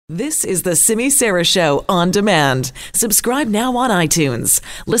This is the Simi Sara Show on demand. Subscribe now on iTunes.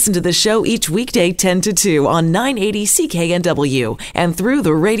 Listen to the show each weekday 10 to 2 on 980 CKNW and through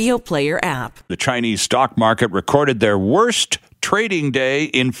the Radio Player app. The Chinese stock market recorded their worst trading day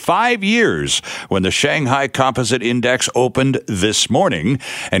in 5 years when the Shanghai Composite Index opened this morning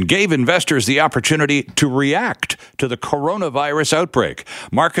and gave investors the opportunity to react to the coronavirus outbreak.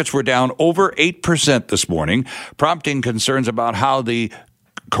 Markets were down over 8% this morning, prompting concerns about how the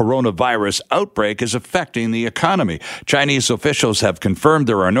coronavirus outbreak is affecting the economy. Chinese officials have confirmed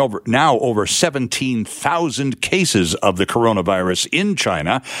there are now over 17,000 cases of the coronavirus in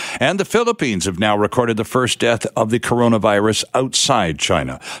China, and the Philippines have now recorded the first death of the coronavirus outside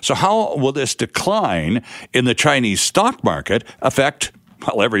China. So how will this decline in the Chinese stock market affect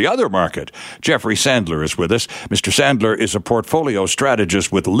every other market? Jeffrey Sandler is with us. Mr. Sandler is a portfolio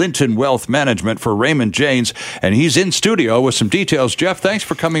strategist with Linton Wealth Management for Raymond James, and he's in studio with some details. Jeff, thanks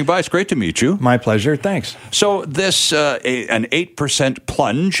for coming by. It's great to meet you. My pleasure. Thanks. So this, an 8%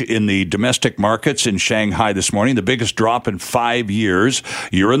 plunge in the domestic markets in Shanghai this morning, the biggest drop in 5 years.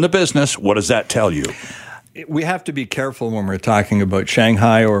 You're in the business. What does that tell you? We have to be careful when we're talking about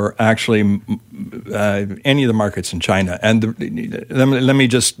Shanghai or actually any of the markets in China. And let me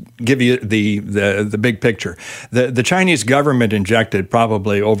just give you the big picture. The Chinese government injected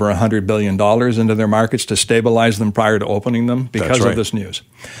probably over $100 billion into their markets to stabilize them prior to opening them because of this news.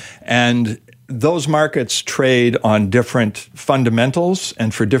 And those markets trade on different fundamentals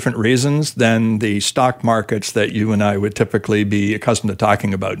and for different reasons than the stock markets that you and I would typically be accustomed to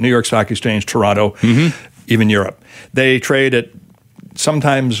talking about. New York Stock Exchange, Toronto, even Europe. They trade at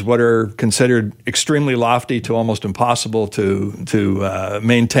sometimes what are considered extremely lofty to almost impossible to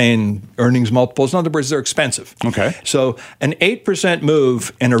maintain earnings multiples. In other words, they're expensive. Okay. So an 8%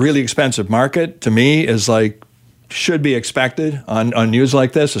 move in a really expensive market, to me, is should be expected on news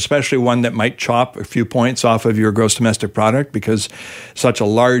like this, especially one that might chop a few points off of your gross domestic product because such a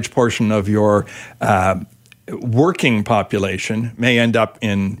large portion of your working population may end up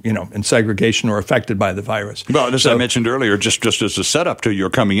in segregation or affected by the virus. Well, as I mentioned earlier, just as a setup to your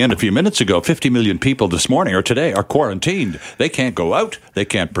coming in a few minutes ago, 50 million people this morning or today are quarantined. They can't go out, they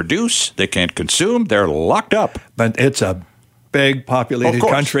can't produce, they can't consume, they're locked up. But it's a big populated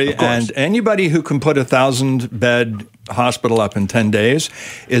country, and anybody who can put 1,000-bed hospital up in 10 days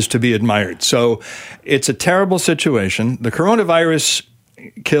is to be admired. So it's a terrible situation. The coronavirus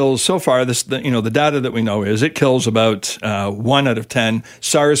kills so far. The data that we know is it kills about 1 out of 10.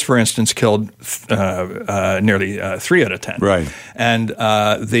 SARS, for instance, killed nearly 3 out of 10. Right, and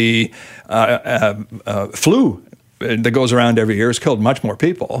the flu that goes around every year has killed much more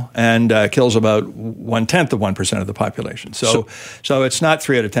people and kills about 1/10 of 1% of the population. So it's not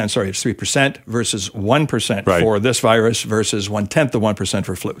 3 out of 10. Sorry, it's 3% versus 1% for this virus versus 1/10 of 1%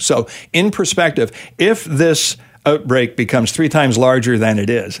 for flu. So in perspective, if this outbreak becomes 3 times larger than it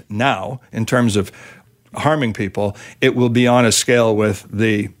is now in terms of harming people, it will be on a scale with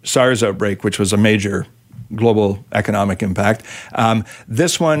the SARS outbreak, which was a major global economic impact.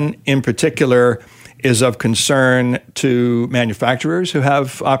 This one in particular is of concern to manufacturers who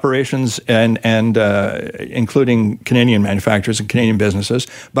have operations and including Canadian manufacturers and Canadian businesses,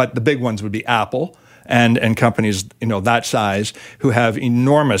 but the big ones would be Apple and companies that size who have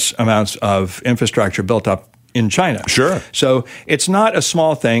enormous amounts of infrastructure built up in China. Sure. So it's not a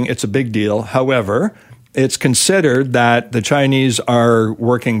small thing, it's a big deal. However, it's considered that the Chinese are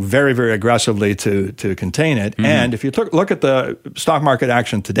working very, very aggressively to contain it. And if you look at the stock market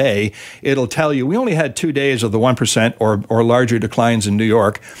action today, it'll tell you we only had 2 days of the 1% or larger declines in New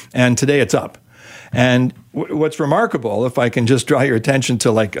York, and today it's up. And what's remarkable, if I can just draw your attention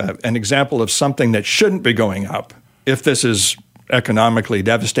to an example of something that shouldn't be going up, if this is economically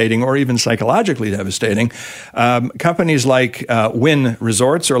devastating or even psychologically devastating, companies like Wynn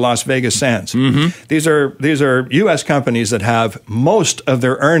Resorts or Las Vegas Sands. These are U.S. companies that have most of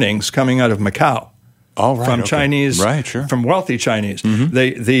their earnings coming out of Macau. From Chinese, from wealthy Chinese.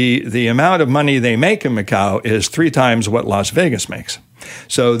 The amount of money they make in Macau is 3 times what Las Vegas makes.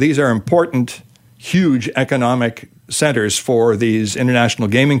 So these are important, huge economic centers for these international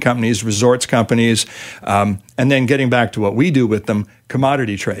gaming companies, resorts companies, and then getting back to what we do with them,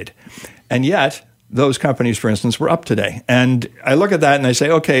 commodity trade. And yet, those companies, for instance, were up today. And I look at that and I say,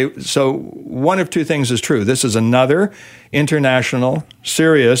 okay, so one of 2 things is true. This is another international,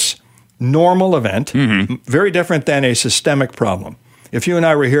 serious, normal event, very different than a systemic problem. If you and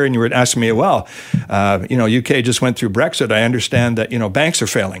I were here and you were asking me, well, UK just went through Brexit. I understand that, banks are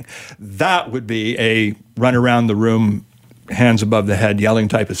failing. That would be a run around the room hands above the head yelling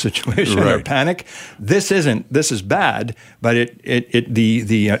type of situation or Right. panic. This isn't. This is bad, but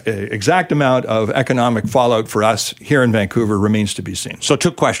the exact amount of economic fallout for us here in Vancouver remains to be seen. So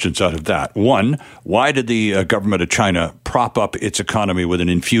 2 questions out of that. One, why did the government of China prop up its economy with an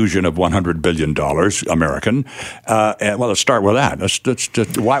infusion of $100 billion American? Let's start with that. Let's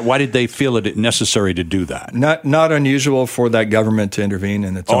just, why did they feel it necessary to do that? Not unusual for that government to intervene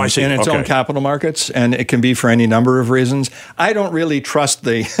in its I see. in its Okay. own capital markets, and it can be for any number of reasons. I don't really trust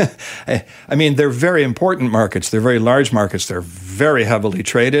the. I mean, they're very important markets. They're very large markets. They're very heavily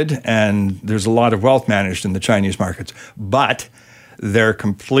traded, and there's a lot of wealth managed in the Chinese markets. But they're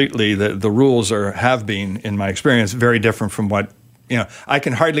completely the rules have been, in my experience, very different from what. I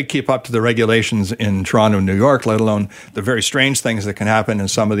can hardly keep up to the regulations in Toronto and New York, let alone the very strange things that can happen in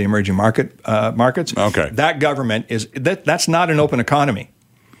some of the emerging markets. Okay. That government that's not an open economy.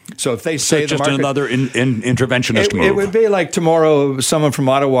 So if they say Just another interventionist move. It would be like tomorrow someone from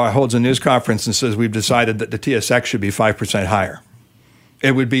Ottawa holds a news conference and says we've decided that the TSX should be 5% higher.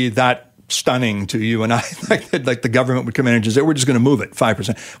 It would be that stunning to you and I, like the government would come in and just say, we're just going to move it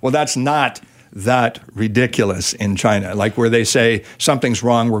 5%. Well, that's not that ridiculous in China, like where they say something's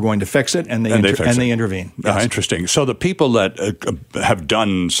wrong, we're going to fix it, and they intervene. Yes. Interesting. So the people that have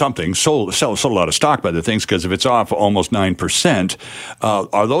done something sold a lot of stock by the things, because if it's off almost 9%,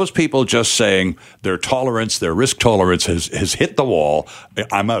 are those people just saying their risk tolerance has hit the wall?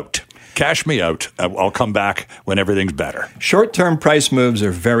 I'm out. Cash me out. I'll come back when everything's better. Short-term price moves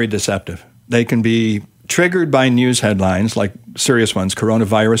are very deceptive. They can be triggered by news headlines like serious ones,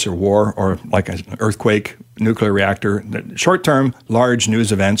 coronavirus or war or like an earthquake, nuclear reactor, short-term, large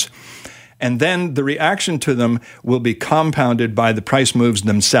news events. And then the reaction to them will be compounded by the price moves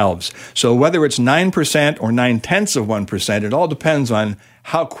themselves. So whether it's 9% or 0.9%, it all depends on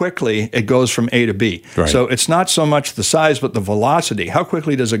how quickly it goes from A to B. Right. So it's not so much the size, but the velocity. How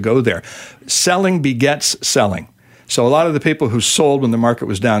quickly does it go there? Selling begets selling. So a lot of the people who sold when the market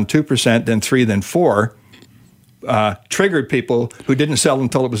was down 2%, then 3%, then 4%, triggered people who didn't sell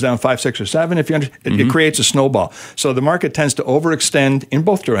until it was down 5, 6, or 7. If you it creates a snowball. So the market tends to overextend in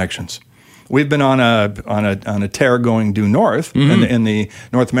both directions. We've been on a tear going due north in the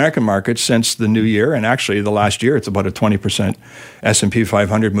North American market since the new year, and actually the last year it's about a 20% S&P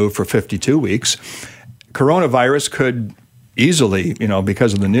 500 move for 52 weeks. Coronavirus could easily,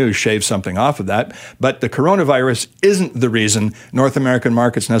 because of the news, shave something off of that. But the coronavirus isn't the reason North American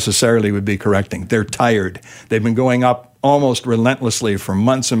markets necessarily would be correcting. They're tired. They've been going up almost relentlessly for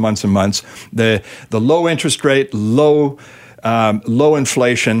months and months and months. The low interest rate, low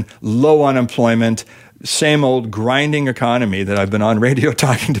inflation, low unemployment, same old grinding economy that I've been on radio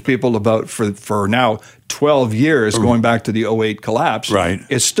talking to people about for now 12 years, going back to the 2008 collapse, right,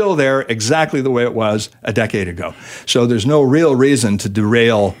 is still there exactly the way it was a decade ago. So there's no real reason to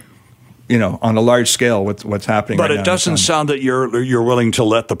derail, on a large scale what's happening But right now. But it doesn't sound that you're willing to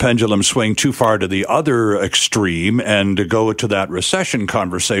let the pendulum swing too far to the other extreme and to go to that recession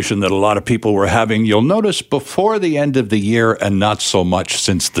conversation that a lot of people were having. You'll notice before the end of the year and not so much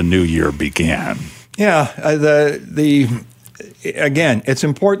since the new year began. Yeah, again, it's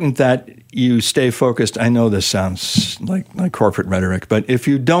important that you stay focused. I know this sounds like corporate rhetoric, but if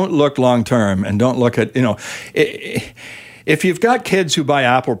you don't look long term and don't look at, if you've got kids who buy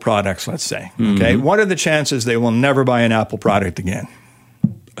Apple products, let's say, okay, what are the chances they will never buy an Apple product again?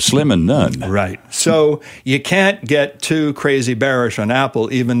 Slim and none. Right. So you can't get too crazy bearish on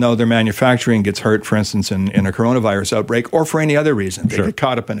Apple, even though their manufacturing gets hurt, for instance, in a coronavirus outbreak or for any other reason. They get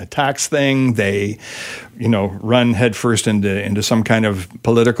caught up in a tax thing. They, run headfirst into some kind of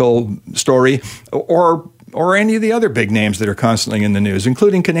political story or any of the other big names that are constantly in the news,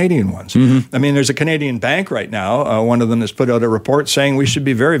 including Canadian ones. I mean, there's a Canadian bank right now. One of them has put out a report saying we should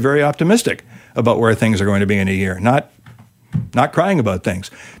be very, very optimistic about where things are going to be in a year, not crying about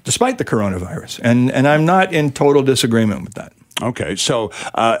things, despite the coronavirus. And I'm not in total disagreement with that. Okay. So,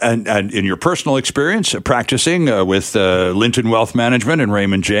 and in your personal experience practicing with Linton Wealth Management and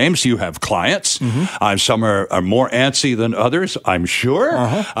Raymond James, you have clients. Some are more antsy than others, I'm sure.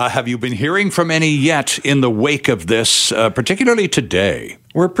 Have you been hearing from any yet in the wake of this, particularly today?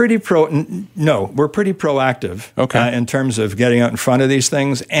 We're pretty proactive in terms of getting out in front of these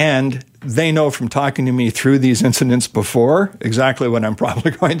things, and they know from talking to me through these incidents before exactly what I'm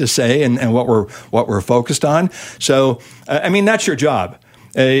probably going to say and what we're focused on. So, that's your job.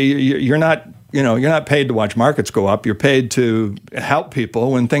 You're not paid to watch markets go up. You're paid to help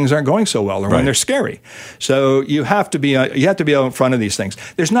people when things aren't going so well or when they're scary. So you have to be out in front of these things.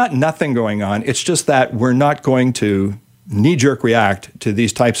 There's nothing going on. It's just that we're not going to knee-jerk react to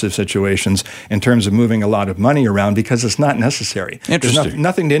these types of situations in terms of moving a lot of money around because it's not necessary. Interesting. There's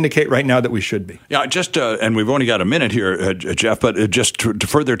nothing to indicate right now that we should be. Yeah, just and we've only got a minute here, Jeff, but just to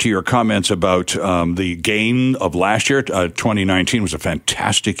further to your comments about the gain of last year, 2019 was a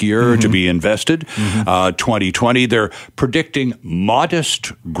fantastic year to be invested. 2020, they're predicting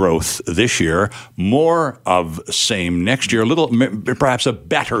modest growth this year, more of same next year, a little, perhaps a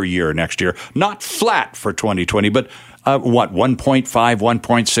better year next year, not flat for 2020, but 1.5,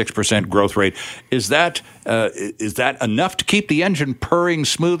 1.6% growth rate. Is that enough to keep the engine purring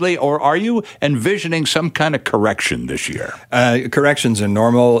smoothly, or are you envisioning some kind of correction this year? Corrections are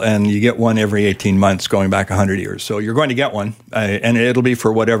normal, and you get one every 18 months going back 100 years. So you're going to get one, and it'll be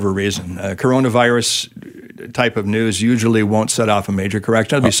for whatever reason. Coronavirus type of news usually won't set off a major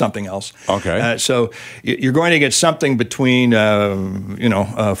correction. It'll be something else. Okay. So you're going to get something between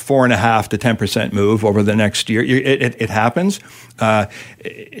 4.5% to 10% move over the next year. It happens.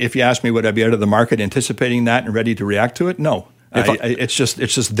 If you ask me, would I be out of the market anticipating that and ready to react to it? No. It's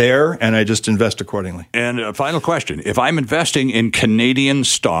just there, and I just invest accordingly. And a final question. If I'm investing in Canadian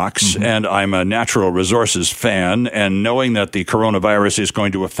stocks and I'm a natural resources fan, and knowing that the coronavirus is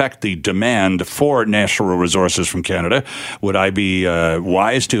going to affect the demand for natural resources from Canada, would I be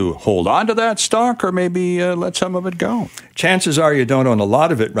wise to hold on to that stock or maybe let some of it go? Chances are you don't own a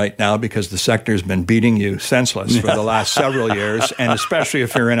lot of it right now because the sector's been beating you senseless for the last several years, and especially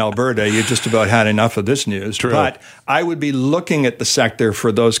if you're in Alberta, you just about had enough of this news. True. But I would be looking at the sector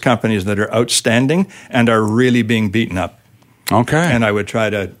for those companies that are outstanding and are really being beaten up. Okay. And I would try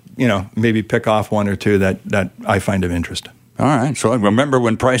to, maybe pick off one or two that I find of interest. All right. So remember,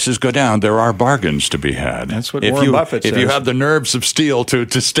 when prices go down, there are bargains to be had. That's what Warren Buffett says. If you have the nerves of steel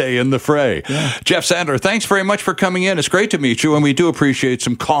to stay in the fray. Yeah. Jeff Sandler, thanks very much for coming in. It's great to meet you, and we do appreciate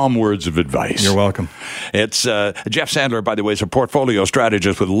some calm words of advice. You're welcome. It's Jeff Sandler, by the way, is a portfolio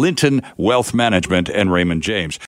strategist with Linton Wealth Management and Raymond James.